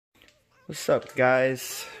What's up,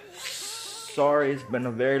 guys? Sorry, it's been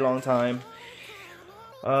a very long time.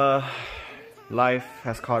 Life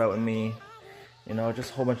has caught up with me. You know,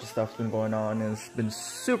 just a whole bunch of stuff's been going on, and it's been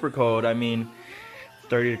super cold. I mean,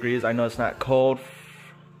 30 degrees. I know it's not cold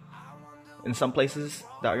in some places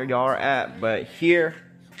that y'all are at, but here,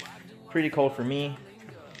 pretty cold for me.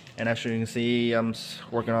 And as you can see, I'm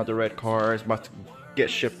working on the red car. It's about to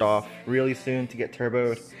get shipped off really soon to get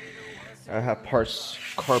turboed. I have parts,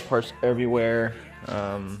 car parts everywhere.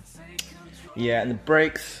 Yeah, and the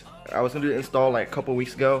brakes, I was gonna do the install like a couple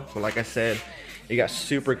weeks ago, but like I said, it got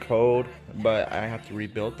super cold, but I have to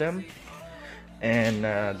rebuild them, and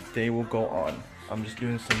they will go on. I'm just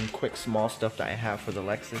doing some quick small stuff that I have for the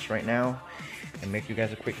Lexus right now, and make you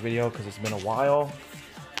guys a quick video because it's been a while.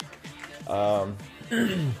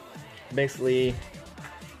 Basically,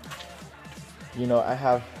 you know, I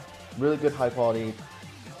have really good high quality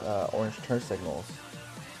orange turn signals,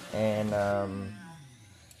 and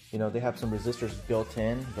you know, they have some resistors built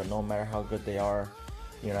in, but no matter how good they are,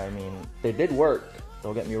 you know what I mean, they did work,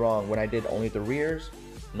 don't get me wrong. When I did only the rears,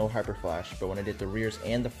 no hyper flash, but when I did the rears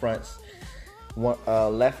and the fronts,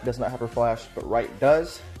 left does not hyper flash, but right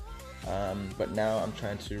does. But now I'm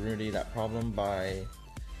trying to remedy that problem by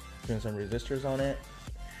putting some resistors on it,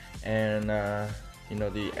 and you know,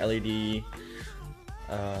 the LED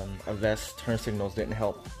Avest turn signals didn't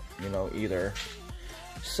help, you know, either.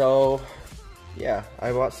 So yeah,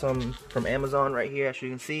 I bought some from Amazon right here, as you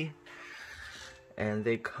can see, and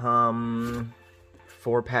they come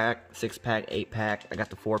 4-pack, 6-pack, 8-pack. I got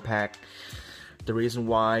the 4-pack. The reason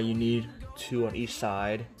why you need 2 on each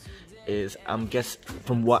side is, I'm guessing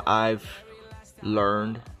from what I've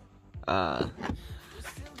learned,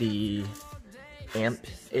 the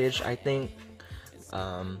ampage, I think,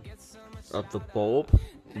 of the bulb,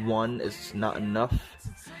 one is not enough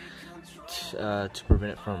to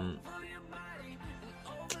prevent it from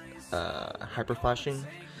hyper flashing,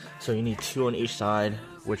 so you need 2 on each side,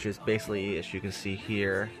 which is basically, as you can see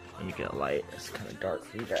here, let me get a light, it's kind of dark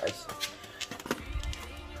for you guys.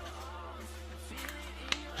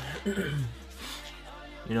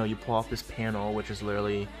 You know, you pull off this panel, which is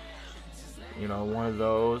literally, you know, one of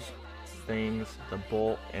those things, the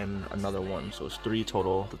bolt, and another one, so it's 3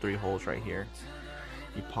 total, the 3 holes right here.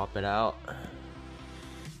 You pop it out,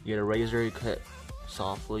 you get a razor, you cut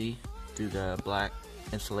softly through the black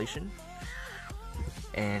insulation,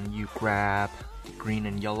 and you grab the green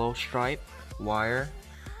and yellow stripe wire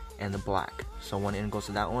and the black, so one end goes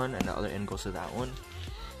to that one and the other end goes to that one.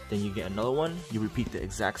 Then you get another one, you repeat the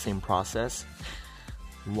exact same process,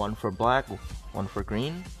 one for black, one for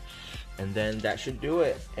green, and then that should do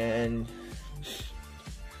it. And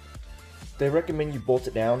they recommend you bolt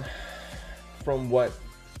it down. From what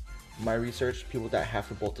my research, people that have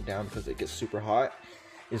to bolt it down because it gets super hot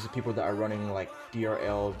is the people that are running like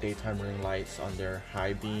DRL, daytime running lights, on their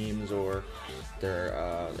high beams, or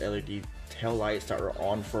their LED tail lights that are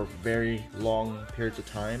on for very long periods of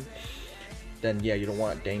time. Then yeah, you don't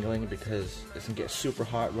want it dangling because it's gonna get super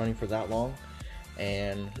hot running for that long.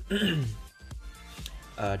 And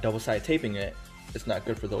double-sided taping it, it's not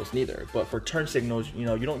good for those neither. But for turn signals, you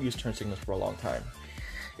know, you don't use turn signals for a long time.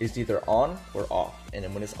 It's either on or off, and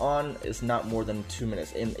then when it's on, it's not more than 2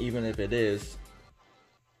 minutes, and even if it is,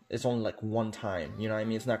 it's only like one time, you know what I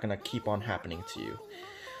mean? It's not gonna keep on happening to you.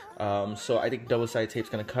 So I think double-sided tape's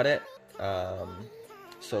gonna cut it.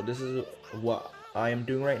 So this is what I am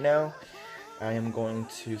doing right now. I am going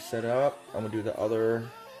to set it up. I'm gonna do the other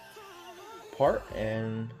part,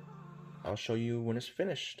 and I'll show you when it's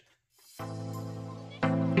finished.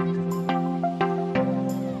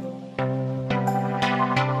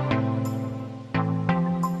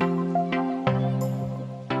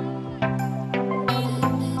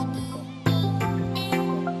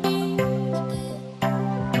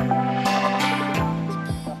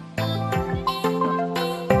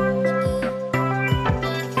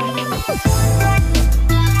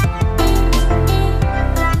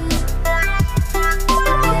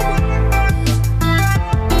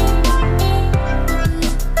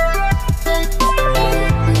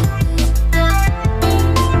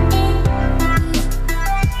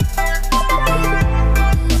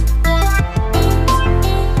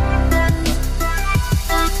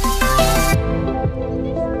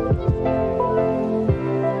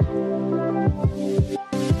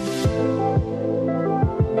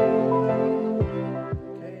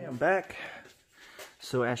 Back.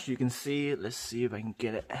 So as you can see, let's see if I can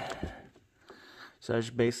get it. So I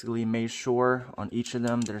just basically made sure on each of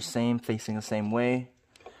them they're the same, facing the same way.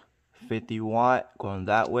 50 watt going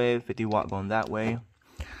that way, 50 watt going that way.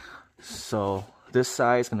 So this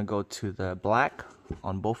side is going to go to the black,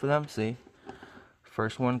 on both of them. See,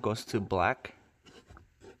 first one goes to black,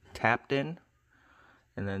 tapped in,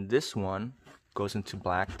 and then this one goes into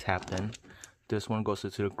black, tapped in. This one goes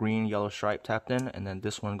into the green, yellow stripe, tapped in, and then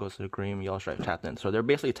this one goes to the green, yellow stripe, tapped in. So they're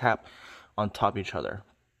basically tapped on top of each other.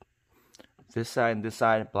 This side and this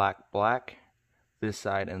side, black, black. This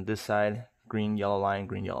side and this side, green, yellow line,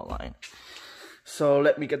 green, yellow line. So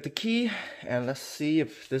let me get the key and let's see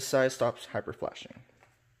if this side stops hyper flashing.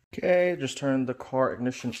 Okay, just turn the car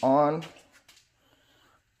ignition on.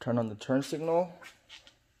 Turn on the turn signal.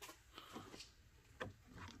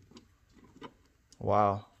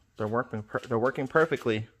 Wow, they're working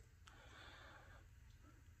perfectly.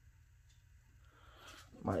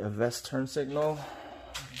 My Avest turn signal.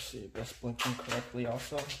 Let's see if that's blinking correctly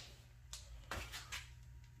also.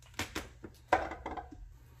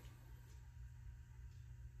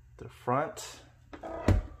 The front.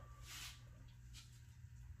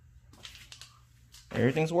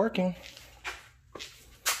 Everything's working.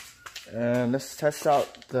 And let's test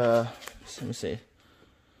out the, let me see.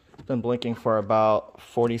 It's been blinking for about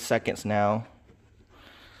 40 seconds now.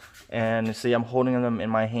 And you see I'm holding them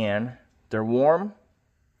in my hand. They're warm.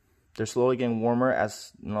 They're slowly getting warmer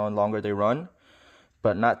as longer they run,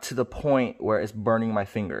 but not to the point where it's burning my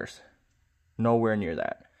fingers. Nowhere near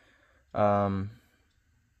that.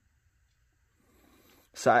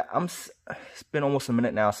 So it's been almost a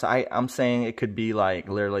minute now. So I'm saying it could be like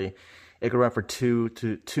literally, it could run for 2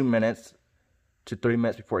 minutes to 3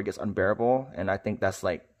 minutes before it gets unbearable. And I think that's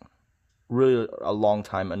like really a long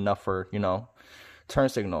time, enough for, turn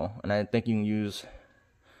signal. And I think you can use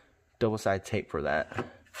double-sided tape for that.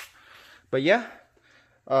 But yeah,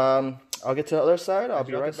 I'll get to the other side. I'll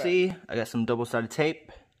be right back. See, I got some double-sided tape,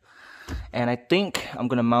 and I think I'm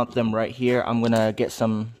gonna mount them right here. I'm gonna get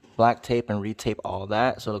some black tape and retape all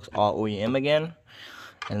that so it looks all OEM again.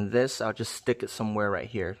 And this, I'll just stick it somewhere right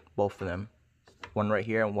here, both of them, one right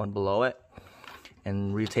here and one below it,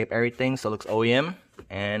 and retape everything so it looks OEM,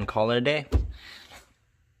 and call it a day.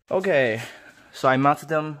 Okay, so I mounted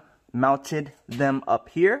them up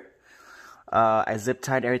here. I zip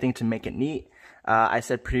tied everything to make it neat. I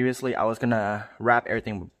said previously I was gonna wrap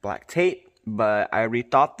everything with black tape, but I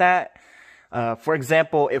rethought that. For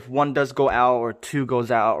example, if one does go out or two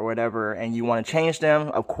goes out or whatever, and you want to change them,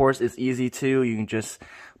 of course it's easy to. You can just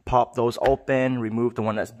pop those open, remove the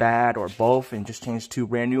one that's bad or both, and just change 2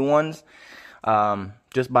 brand new ones.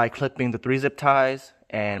 Just by clipping the 3 zip ties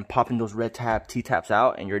and popping those red tab T-taps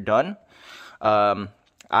out, and you're done. I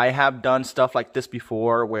have done stuff like this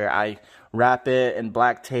before where I wrap it in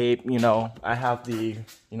black tape. I have the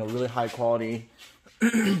really high quality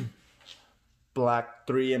black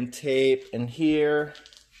 3M tape in here,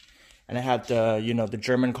 and I have the the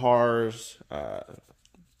German cars,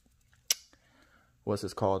 what's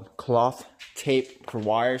this called, cloth tape for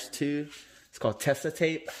wires too. It's called Testa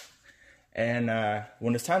tape. And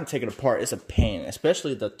when it's time to take it apart, it's a pain,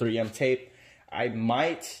 especially the 3M tape. I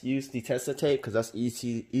might use the Testa tape because that's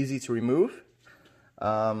easy to remove.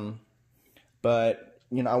 But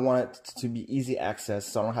I want it to be easy access,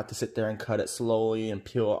 so I don't have to sit there and cut it slowly and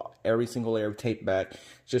peel every single layer of tape back.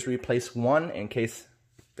 Just replace one in case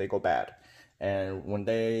they go bad. And when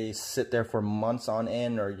they sit there for months on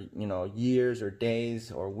end, or years or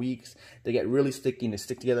days or weeks, they get really sticky and they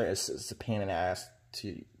stick together. It's a pain in the ass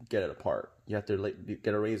to get it apart. You have to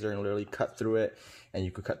get a razor and literally cut through it, and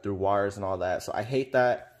you could cut through wires and all that. So I hate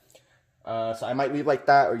that. So I might leave like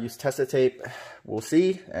that or use Testa tape. We'll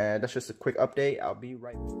see. And that's just a quick update. I'll be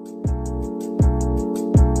right back.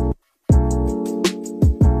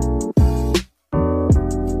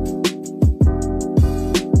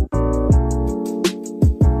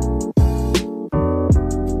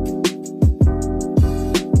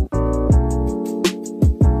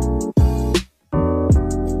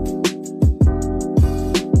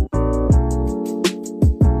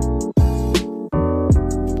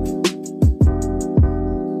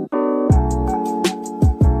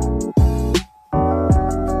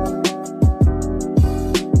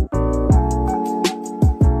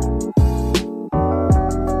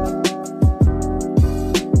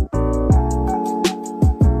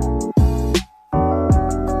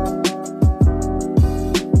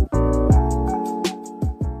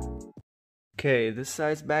 Okay, this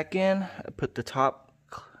side's back in. I put the top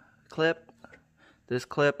clip, this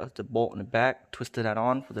clip of the bolt in the back, twisted that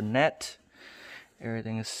on for the net.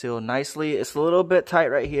 Everything is sealed nicely. It's a little bit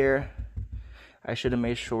tight right here. I should have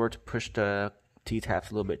made sure to push the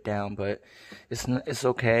T-taps a little bit down, but it's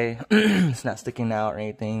okay. It's not sticking out or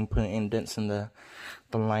anything, putting indents in the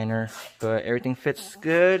liner. But everything fits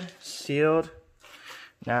good, sealed.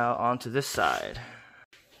 Now onto this side.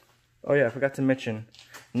 Oh yeah, I forgot to mention.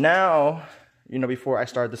 Now, you know, before I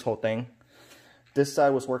started this whole thing, this side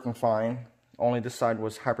was working fine. Only this side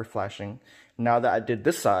was hyper flashing. Now that I did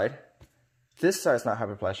this side's not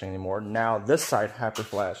hyper flashing anymore. Now this side hyper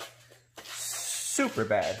flash. Super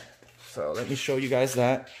bad. So let me show you guys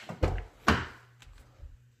that.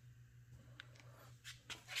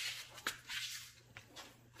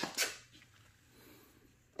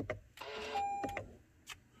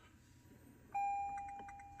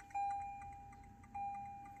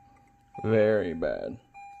 Very bad.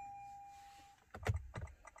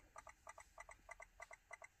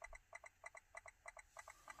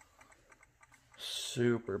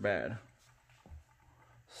 Super bad.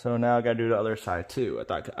 So now I gotta do the other side too. I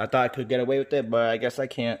thought I could get away with it, but I guess I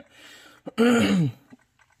can't. And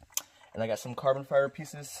I got some carbon fiber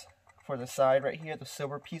pieces for the side right here, the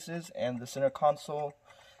silver pieces, and the center console,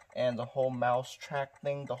 and the whole mouse track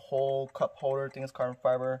thing, the whole cup holder thing is carbon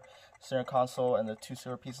fiber, center console, and the two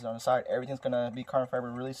silver pieces on the side. Everything's gonna be carbon fiber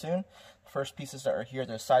really soon. The first pieces that are here,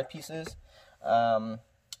 they're side pieces.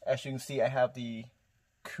 As you can see, I have the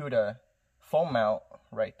CUDA foam mount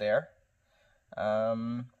right there.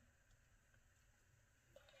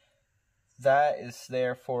 That is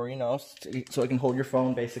there for, you know, so it can hold your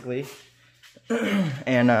phone basically.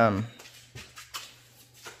 And I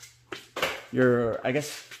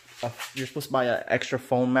guess you're supposed to buy an extra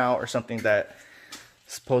phone mount or something that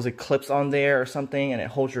supposedly clips on there or something, and it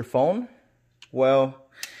holds your phone. Well,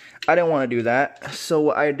 I didn't want to do that, so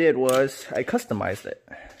what I did was I customized it.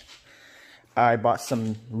 I bought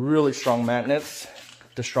some really strong magnets,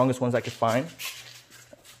 the strongest ones I could find,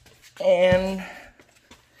 and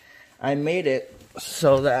I made it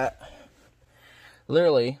so that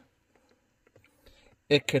literally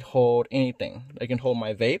it could hold anything. It can hold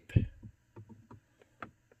my vape.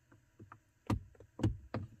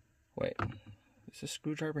 Wait, is this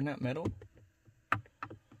screwdriver not metal? I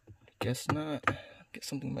guess not. Get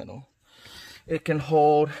something metal. It can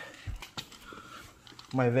hold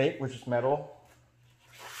my vape, which is metal.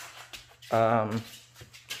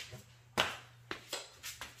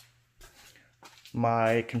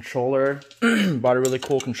 My controller, bought a really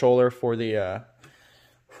cool controller for the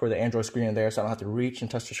Android screen in there, so I don't have to reach and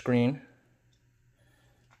touch the screen.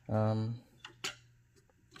 And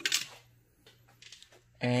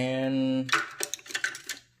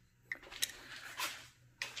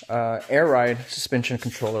air ride suspension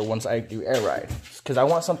controller once I do air ride, because I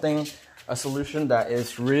want a solution that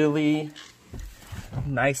is really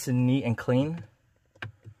nice and neat and clean,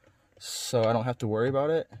 so I don't have to worry about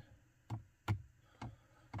it.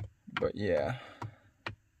 But yeah,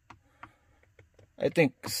 I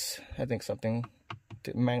think something,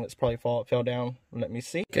 the magnets probably fell down. Let me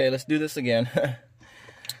see. Okay, let's do this again.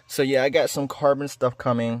 So yeah, I got some carbon stuff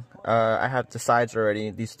coming. I have the sides already,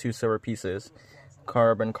 these two silver pieces,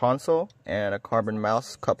 carbon console and a carbon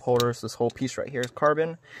mouse cup holders. This whole piece right here is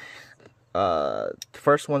carbon. The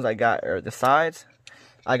first ones I got are the sides.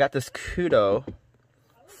 I got this CUDA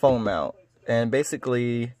foam mount, and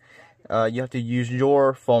basically you have to use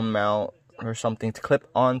your foam mount or something to clip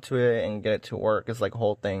onto it and get it to work. It's like a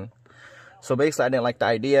whole thing. So basically I didn't like the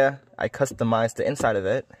idea. I customized the inside of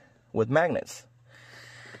it with magnets.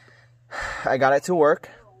 I got it to work.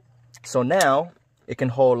 So now it can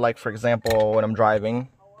hold, like, for example, when I'm driving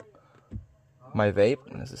my vape.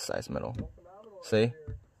 This is size metal. See?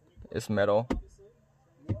 It's metal.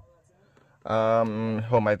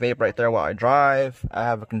 Hold my vape right there while I drive. I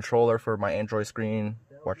have a controller for my Android screen,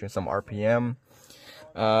 watching some RPM.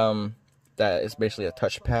 That is basically a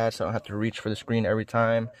touchpad, so I don't have to reach for the screen every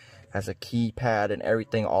time. Has a keypad and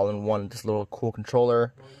everything all in one, this little cool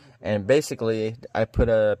controller. And basically, I put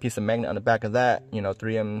a piece of magnet on the back of that, you know,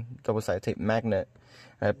 3M double-sided tape magnet.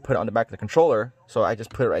 And I put it on the back of the controller, so I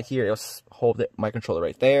just put it right here. It'll hold my controller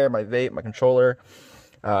right there, my vape, my controller.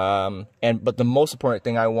 But the most important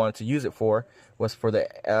thing I wanted to use it for was for the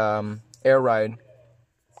air ride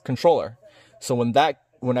controller. So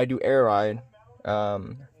when I do air ride,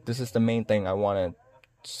 this is the main thing I wanted,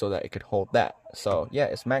 so that it could hold that. So yeah,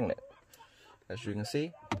 it's magnet. As you can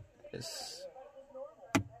see,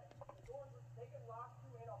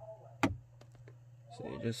 so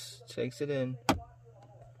it just takes it in.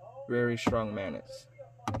 Very strong magnets.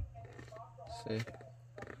 See,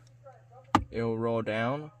 it'll roll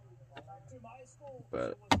down,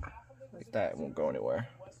 but like that, it won't go anywhere.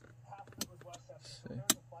 See.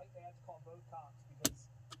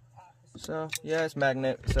 So yeah, it's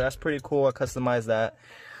magnet. So that's pretty cool. I customized that.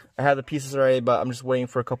 I have the pieces already, but I'm just waiting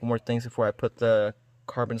for a couple more things before I put the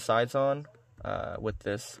carbon sides on with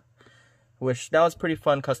this, which that was pretty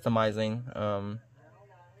fun customizing.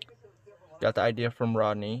 Got the idea from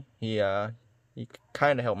Rodney. He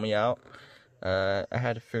kind of helped me out. I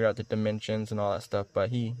had to figure out the dimensions and all that stuff, but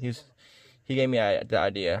he gave me the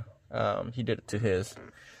idea. He did it to his.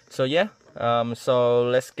 So yeah. So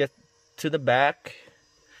let's get to the back.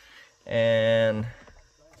 And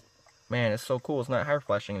man, it's so cool. It's not hyper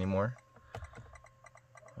flashing anymore.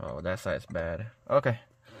 Oh, that side's bad. Okay,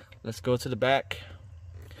 let's go to the back.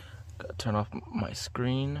 Gotta turn off my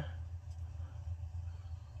screen.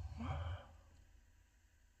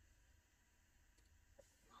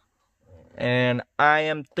 And I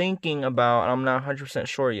am thinking about, I'm not 100%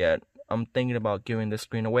 sure yet, I'm thinking about giving this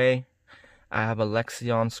screen away. I have a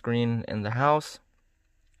Lexion screen in the house.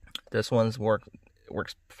 This one's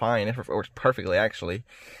works fine. It works perfectly, actually.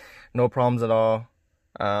 No problems at all.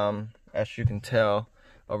 As you can tell,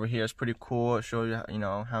 over here it's pretty cool. It shows you,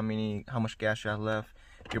 how much gas you have left.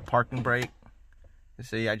 Your parking brake. You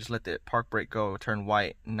see, I just let the park brake go, turn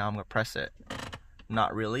white. Now I'm gonna press it.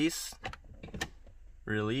 Not released.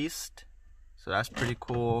 Released. So that's pretty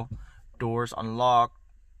cool. Doors unlocked,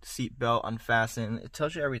 seat belt unfastened. It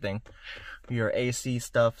tells you everything. Your AC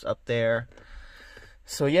stuff's up there.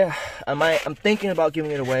 So yeah, I'm thinking about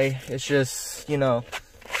giving it away. It's just,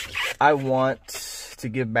 I want to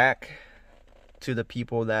give back to the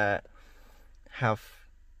people that have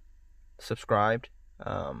subscribed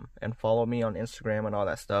and follow me on Instagram and all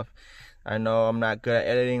that stuff. I know I'm not good at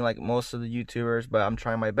editing like most of the YouTubers, but I'm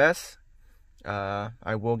trying my best.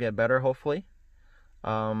 I will get better, hopefully.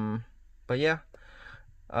 But yeah,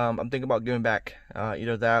 I'm thinking about giving back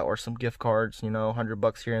either that or some gift cards,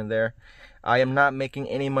 $100 here and there. I am not making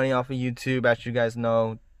any money off of YouTube. As you guys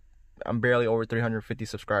know, I'm barely over 350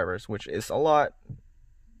 subscribers, which is a lot,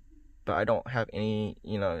 but I don't have any,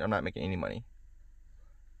 I'm not making any money.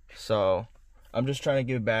 So I'm just trying to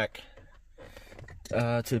give back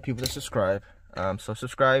to the people that subscribe. So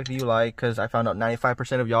subscribe if you like, because I found out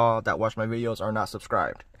 95% of y'all that watch my videos are not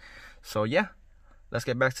subscribed. So yeah, let's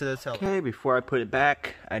get back to the tele. Okay, before I put it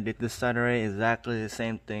back, I did this side array exactly the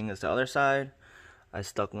same thing as the other side. I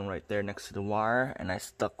stuck one right there next to the wire, and I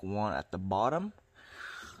stuck one at the bottom.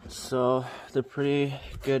 So they're pretty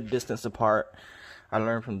good distance apart. I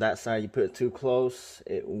learned from that side, you put it too close,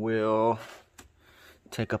 it will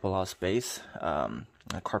take up a lot of space.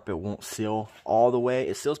 The carpet won't seal all the way.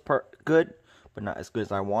 It seals good, but not as good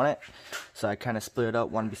as I want it. So I kind of split it up,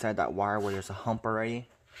 one beside that wire where there's a hump already.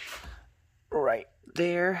 Right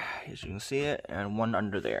there, as you can see it, and one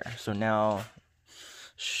under there. So now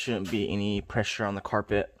shouldn't be any pressure on the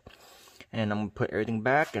carpet. And I'm gonna put everything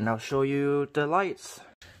back and I'll show you the lights.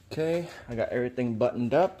 Okay, I got everything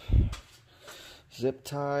buttoned up, zip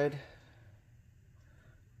tied,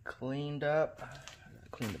 cleaned up.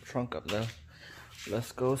 Clean the trunk up though.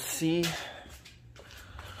 Let's go see.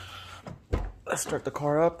 Let's start the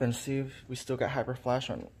car up and see if we still got hyper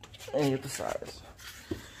flash on any of the sides.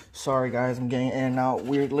 Sorry guys, I'm getting in and out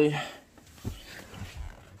weirdly.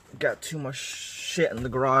 Got too much shit in the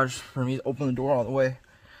garage for me to open the door all the way.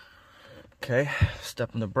 Okay,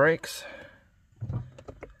 step on the brakes.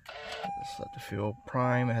 Just let the fuel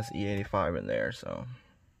prime. It has E85 in there, so.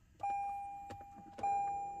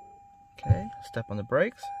 Okay, step on the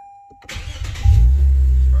brakes.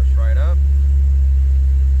 Starts right up.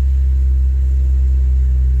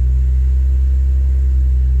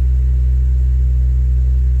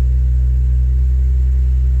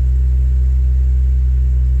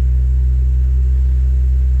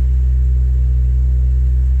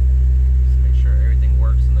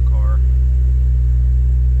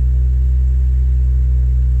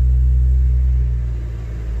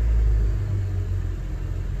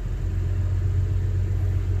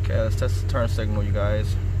 Let's test the turn signal, you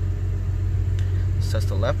guys. Let's test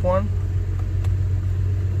the left one.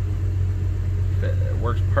 It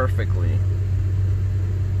works perfectly.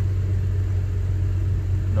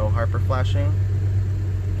 No hyper flashing.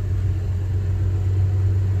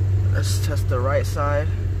 Let's test the right side.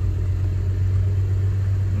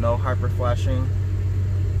 No hyper flashing.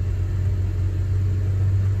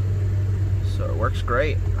 So it works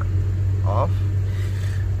great. Off.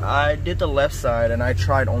 I did the left side and I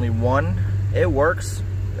tried only one. It works.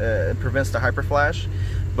 It prevents the hyper flash,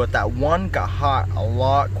 but that one got hot a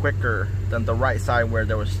lot quicker than the right side where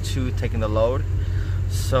there was two taking the load.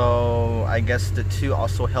 So I guess the two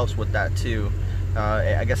also helps with that too.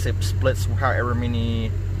 I guess it splits however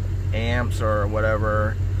many amps or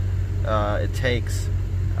whatever it takes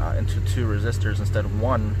into two resistors instead of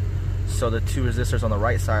one. So the two resistors on the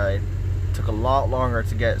right side took a lot longer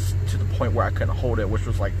to get to the point where I couldn't hold it, which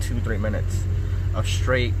was like 2-3 minutes of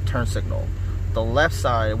straight turn signal. The left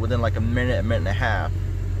side, within like a minute and a half,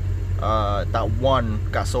 that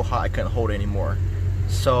one got so hot I couldn't hold it anymore.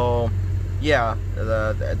 So yeah,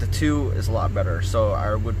 the 2 is a lot better. So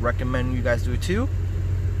I would recommend you guys do 2.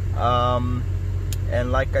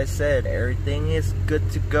 And like I said, everything is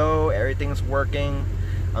good to go. Everything's working.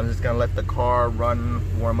 I'm just gonna let the car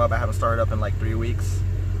warm up. I haven't started up in like 3 weeks.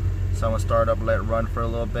 So I'm gonna start up, let it run for a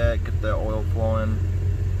little bit, get the oil flowing.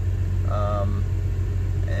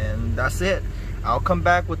 And that's it. I'll come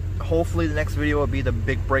back with, hopefully the next video will be the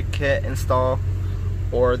big brake kit install,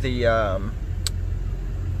 or the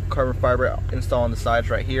carbon fiber install on the sides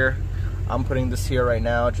right here. I'm putting this here right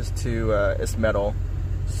now just to, it's metal.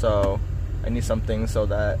 So I need something so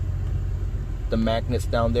that the magnets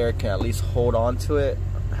down there can at least hold on to it,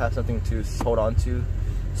 have something to hold on to,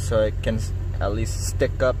 so it can at least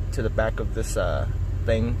stick up to the back of this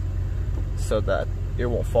thing, so that it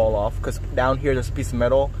won't fall off. Because down here there's a piece of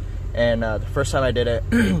metal, and the first time I did it,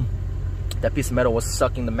 that piece of metal was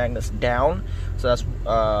sucking the magnets down, so that's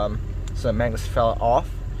so the magnets fell off.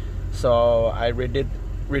 So I redid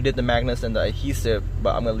the magnets and the adhesive,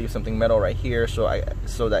 but I'm gonna leave something metal right here so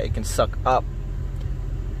that it can suck up,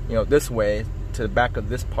 you know, this way to the back of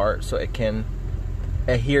this part, so it can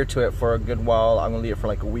adhere to it for a good while. I'm gonna leave it for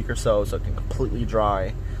like a week or so it can completely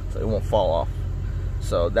dry, so it won't fall off.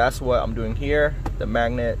 So that's what I'm doing here. The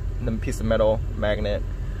magnet, the piece of metal magnet,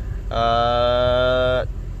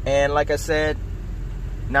 and like I said,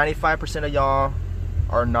 95% of y'all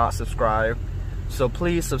are not subscribed, so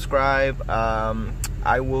please subscribe.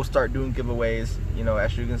 I will start doing giveaways. You know,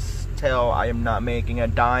 as you can tell, I am not making a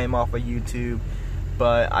dime off of YouTube,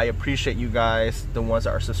 but I appreciate you guys, the ones that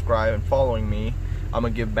are subscribed and following me. I'm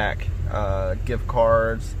gonna give back gift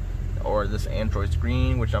cards, or this Android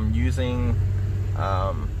screen which I'm using.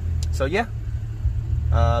 So yeah,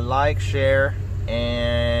 like, share,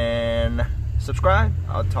 and subscribe.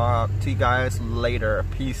 I'll talk to you guys later.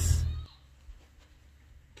 Peace.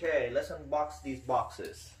 Okay, let's unbox these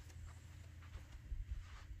boxes.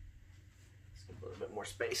 Let's get a little bit more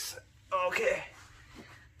space. Okay,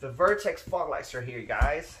 the Vertex fog lights are here,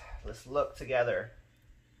 guys. Let's look together.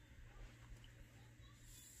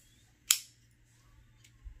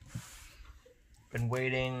 Been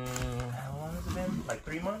waiting, how long has it been? Like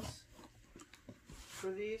 3 months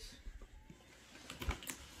for these.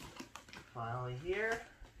 Finally here.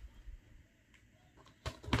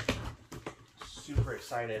 Super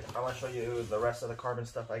excited. I want to show you the rest of the carbon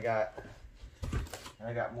stuff I got. And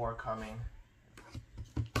I got more coming.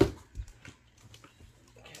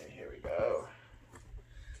 Okay, here we go.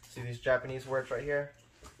 See these Japanese words right here?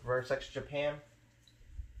 Vertex Japan.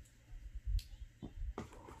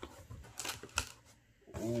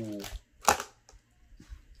 Ooh.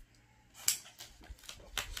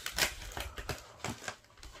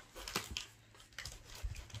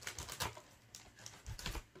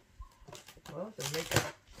 Well,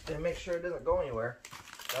 they make sure it doesn't go anywhere.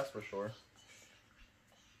 That's for sure.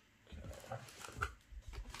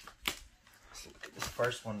 Let's look at this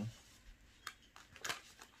first one.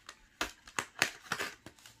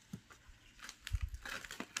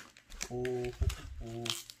 Ooh.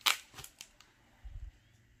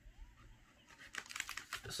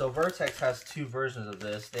 So Vertex has 2 versions of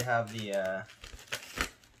this. They have the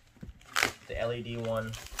LED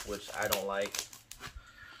one, which I don't like,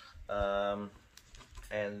 and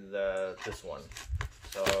this one.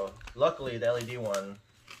 So luckily the LED one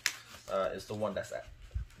is the one that's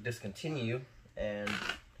discontinued, and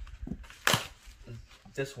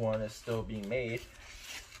this one is still being made.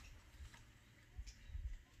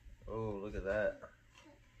 Oh, look at that.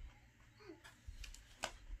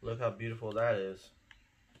 Look how beautiful that is.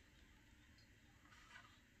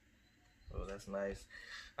 Oh, that's nice.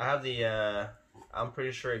 I have the, I'm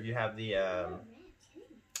pretty sure if you have the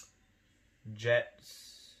jet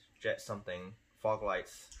something fog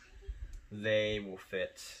lights, they will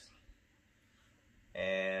fit.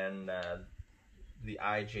 And the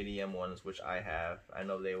iJDM ones, which I have, I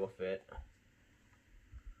know they will fit.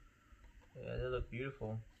 Yeah, they look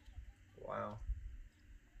beautiful. Wow.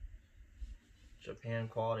 Japan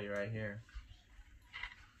quality right here.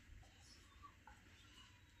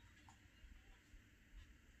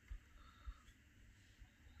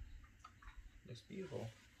 Looks beautiful.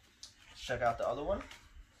 Let's check out the other one.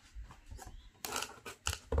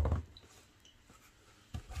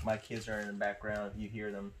 My kids are in the background if you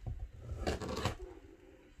hear them.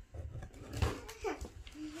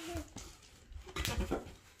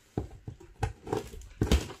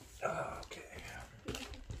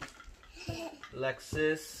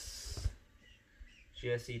 Lexus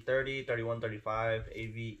GSE 30, 3135,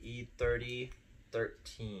 AVE 30,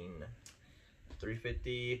 13.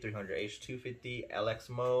 350, 300H 250, LX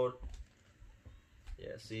mode.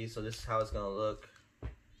 Yeah, see, so this is how it's gonna look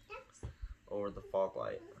over the fog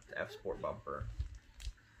light, the F Sport bumper.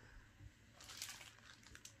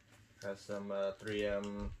 Has some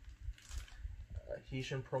 3M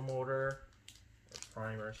adhesion promoter,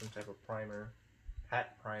 primer, some type of primer,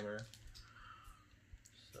 hat primer.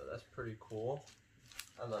 So that's pretty cool.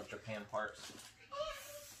 I love Japan parts.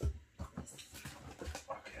 Okay.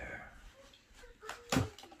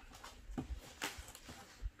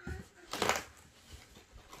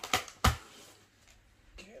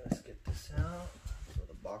 Okay, let's get this out. Throw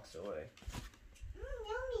the box away.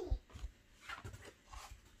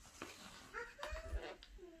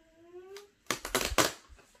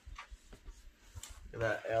 Look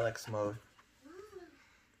at that LX mode.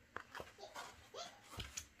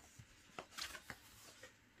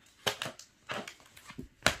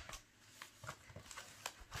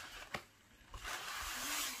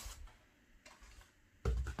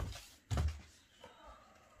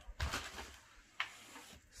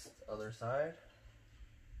 Other side.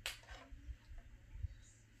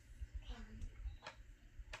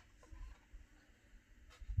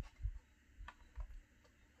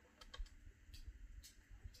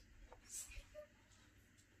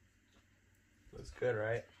 Looks good,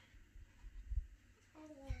 right?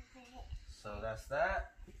 So that's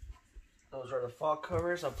that. Those are the fog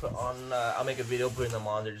covers. I'll put on. I'll make a video putting them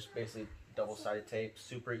on. They're just basically double-sided tape,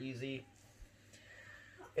 super easy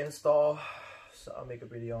install. So I'll make a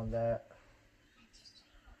video on that.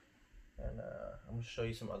 And I'm gonna show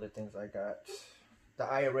you some other things I got. The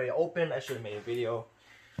IRA open. I should have made a video,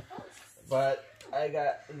 but I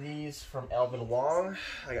got these from Alvin Wong.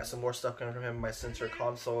 I got some more stuff coming from him. My center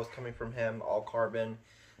console is coming from him, all carbon.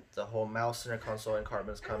 The whole mouse center console and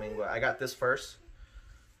carbon is coming. But I got this first.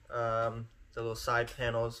 The little side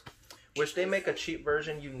panels, which they make a cheap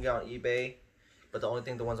version you can get on eBay. But the only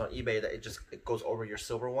thing, the ones on eBay, that it goes over your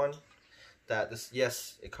silver one. That this,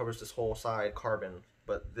 yes, it covers this whole side carbon,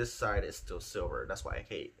 but this side is still silver. That's why I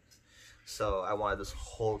hate. So I wanted this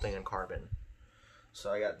whole thing in carbon.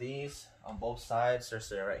 So I got these on both sides. They're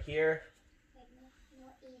sitting right here.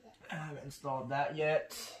 I haven't installed that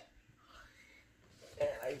yet. And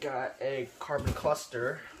I got a carbon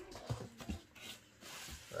cluster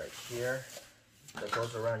right here that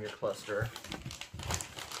goes around your cluster.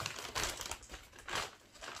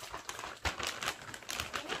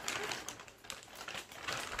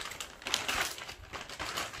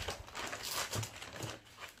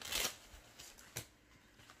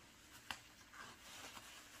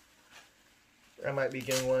 I might be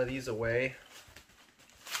giving one of these away.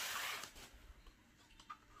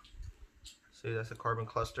 See, that's a carbon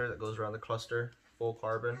cluster that goes around the cluster, full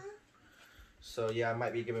carbon. So yeah, I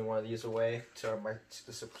might be giving one of these away to my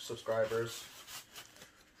subscribers.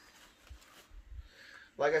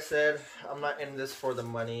 Like I said, I'm not in this for the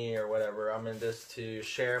money or whatever. I'm in this to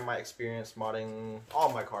share my experience modding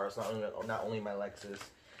all my cars, not only my Lexus.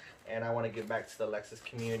 And I want to give back to the Lexus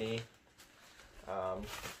community,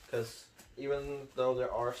 because even though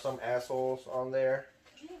there are some assholes on there,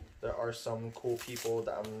 there are some cool people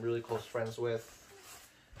that I'm really close friends with,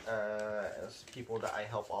 people that I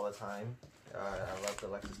help all the time. I love the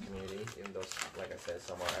Lexus community, even though, like I said,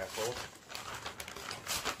 some are assholes.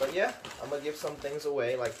 But yeah, I'm gonna give some things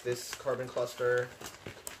away, like this carbon cluster.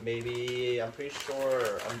 Maybe, I'm pretty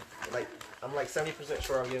sure, I'm like 70%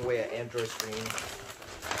 sure I'm giving away an Android screen.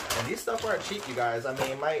 And these stuff aren't cheap, you guys. I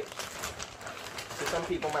mean, to some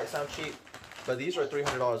people might sound cheap, but these are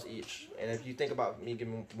 $300 each. And if you think about me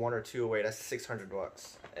giving one or two away, that's $600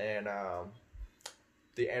 bucks. And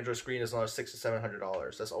the Android screen is another $600 to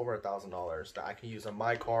 $700. That's over $1,000 that I can use on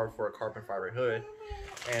my car for a carbon fiber hood.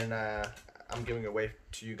 And I'm giving it away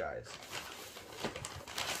to you guys.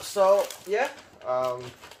 So yeah, I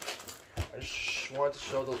just wanted to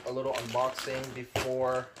show a little unboxing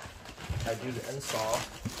before I do the install.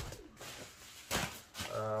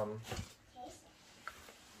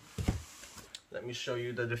 Let me show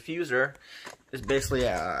you the diffuser. It's basically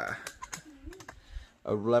a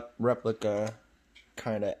replica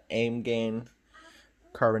kind of aim gain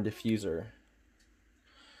carbon diffuser.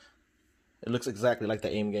 It looks exactly like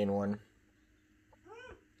the aim gain one.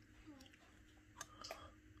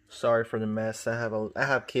 Sorry for the mess. I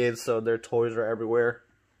have kids, so their toys are everywhere.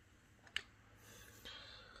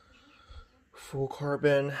 Full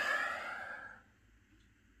carbon.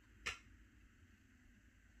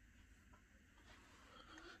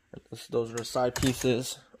 Those are the side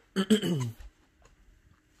pieces.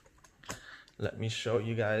 Let me show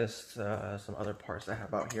you guys some other parts I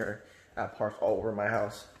have out here. I have parts all over my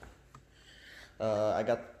house. I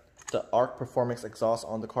got the Arc Performance exhaust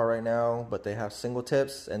on the car right now, but they have single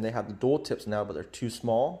tips, and they have the dual tips now, but they're too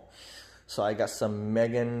small. So I got some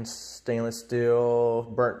Megan stainless steel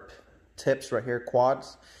burnt tips right here,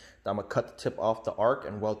 quads. I'm gonna cut the tip off the Arc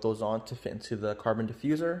and weld those on to fit into the carbon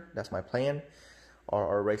diffuser. That's my plan.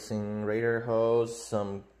 Our Racing Raider hose,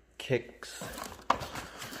 some kicks,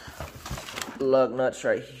 lug nuts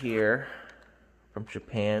right here from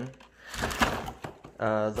Japan.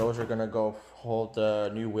 Those are gonna go hold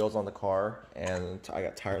the new wheels on the car, and I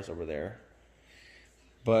got tires over there.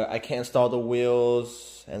 But I can't install the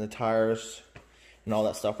wheels and the tires and all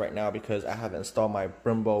that stuff right now because I haven't installed my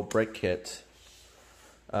Brembo brake kit.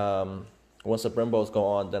 Once the Brembos go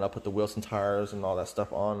on, then I'll put the wheels and tires and all that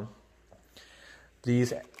stuff on.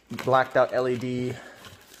 These blacked out LED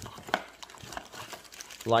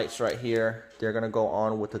lights right here, they're gonna go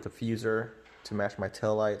on with the diffuser to match my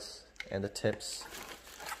tail lights and the tips.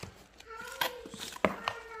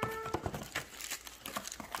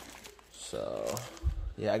 So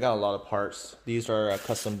yeah, I got a lot of parts. These are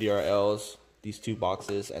custom DRLs, these two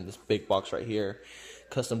boxes and this big box right here.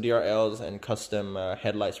 Custom DRLs and custom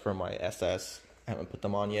headlights for my SS. I haven't put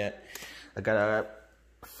them on yet. I got a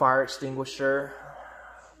fire extinguisher,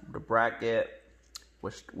 the bracket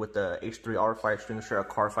with the H3R fire extinguisher, a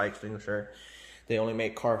car fire extinguisher. They only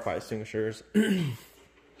make car fire extinguishers.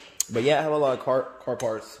 But yeah, I have a lot of car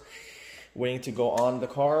parts waiting to go on the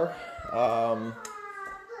car.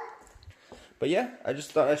 But yeah, I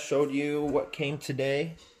just thought I showed you what came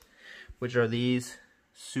today, which are these.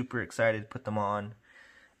 Super excited to put them on,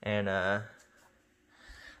 and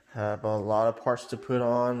have a lot of parts to put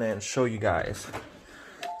on and show you guys.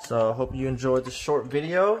 So I hope you enjoyed this short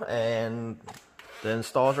video, and the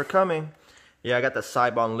installs are coming. Yeah, I got the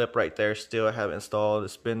Seibon lip right there still. I haven't installed.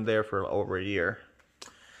 It's been there for over a year.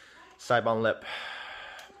 Seibon lip.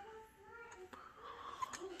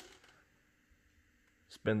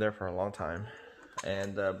 Been there for a long time.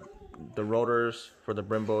 And the rotors for the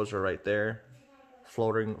Brembos are right there,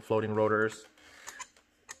 floating rotors.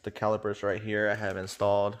 The calipers right here I have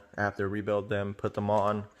installed. I have to rebuild them, put them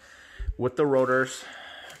on with the rotors.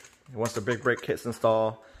 Once the big brake kit's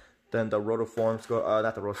installed, then the rotoforms go,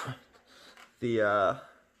 not the rotor, the I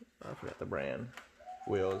forgot the brand,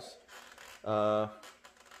 wheels,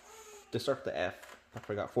 they start with the F, I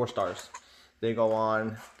forgot, 4 stars. They go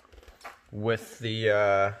on with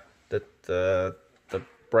the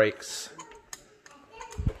brakes,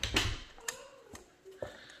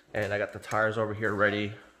 and I got the tires over here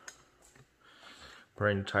ready.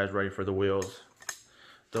 Brand new tires ready for the wheels.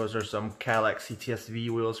 Those are some Cadillac CTS-V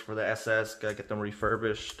wheels for the SS. Gotta get them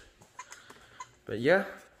refurbished. But yeah,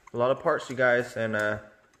 a lot of parts, you guys, and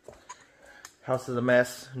house is a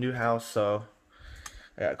mess, new house, so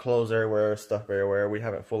I got clothes everywhere, stuff everywhere. We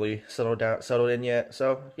haven't fully settled in yet.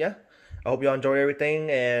 So yeah, I hope y'all enjoy everything,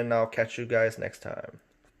 and I'll catch you guys next time.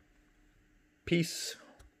 Peace.